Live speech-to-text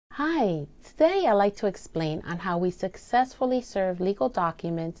Hi, today I'd like to explain on how we successfully serve legal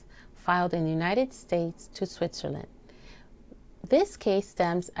documents filed in the United States to Switzerland. This case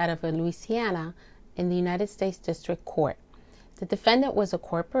stems out of Louisiana in the United States District Court. The defendant was a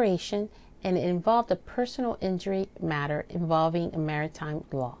corporation and it involved a personal injury matter involving a maritime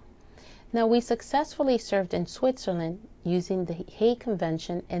law. Now, we successfully served in Switzerland using the Hague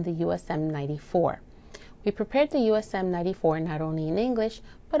Convention and the USM 94. We prepared the USM 94 not only in English,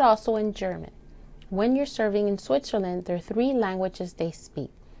 but also in German. When you're serving in Switzerland, there are three languages they speak.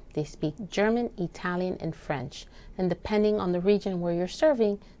 They speak German, Italian, and French. And depending on the region where you're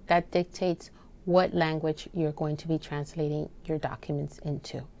serving, that dictates what language you're going to be translating your documents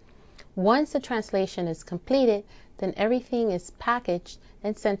into. Once the translation is completed, then everything is packaged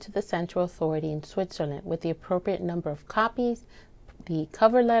and sent to the central authority in Switzerland with the appropriate number of copies, the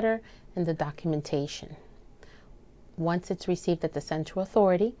cover letter, and the documentation. Once it's received at the central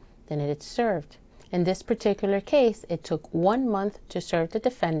authority, then it is served. In this particular case, it took 1 month to serve the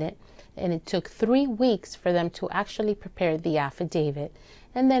defendant, and it took 3 weeks for them to actually prepare the affidavit.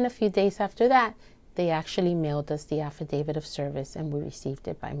 And then a few days after that, they actually mailed us the affidavit of service, and we received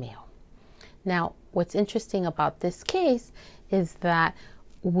it by mail. Now, what's interesting about this case is that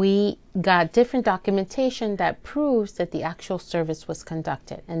we got different documentation that proves that the actual service was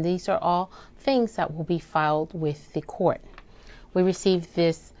conducted. And these are all things that will be filed with the court. We received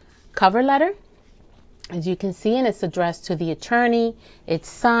this cover letter, as you can see, and it's addressed to the attorney. It's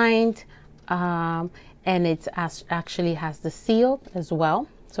signed, and it actually has the seal as well.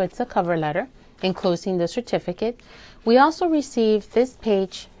 So it's a cover letter enclosing the certificate. We also received this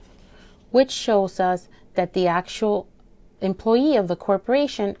page, which shows us that the actual employee of the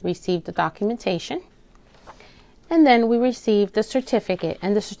corporation received the documentation. And then we received the certificate,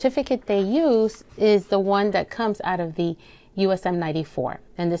 and the certificate they use is the one that comes out of the USM 94.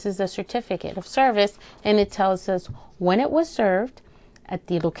 And this is a certificate of service, and it tells us when it was served, at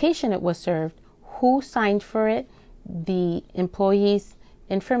the location it was served, who signed for it, the employee's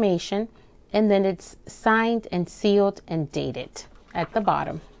information, and then it's signed and sealed and dated at the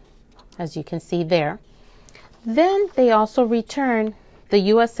bottom, as you can see there. Then they also return the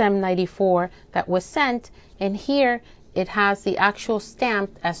USM 94 that was sent, and here it has the actual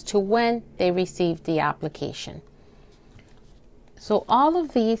stamp as to when they received the application. So all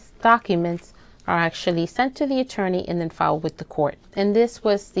of these documents are actually sent to the attorney and then filed with the court. And this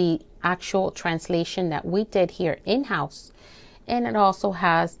was the actual translation that we did here in-house. And it also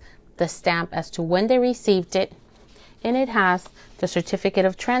has the stamp as to when they received it, and it has the certificate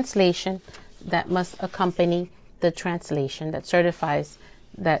of translation that must accompany the translation that certifies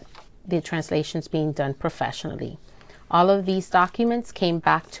that the translation is being done professionally. All of these documents came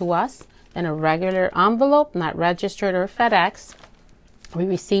back to us in a regular envelope, not registered or FedEx. We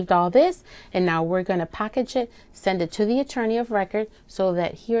received all this, and now we're going to package it, send it to the attorney of record so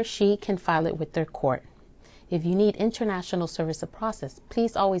that he or she can file it with their court. If you need international service of process,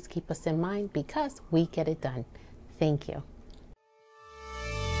 please always keep us in mind because we get it done. Thank you.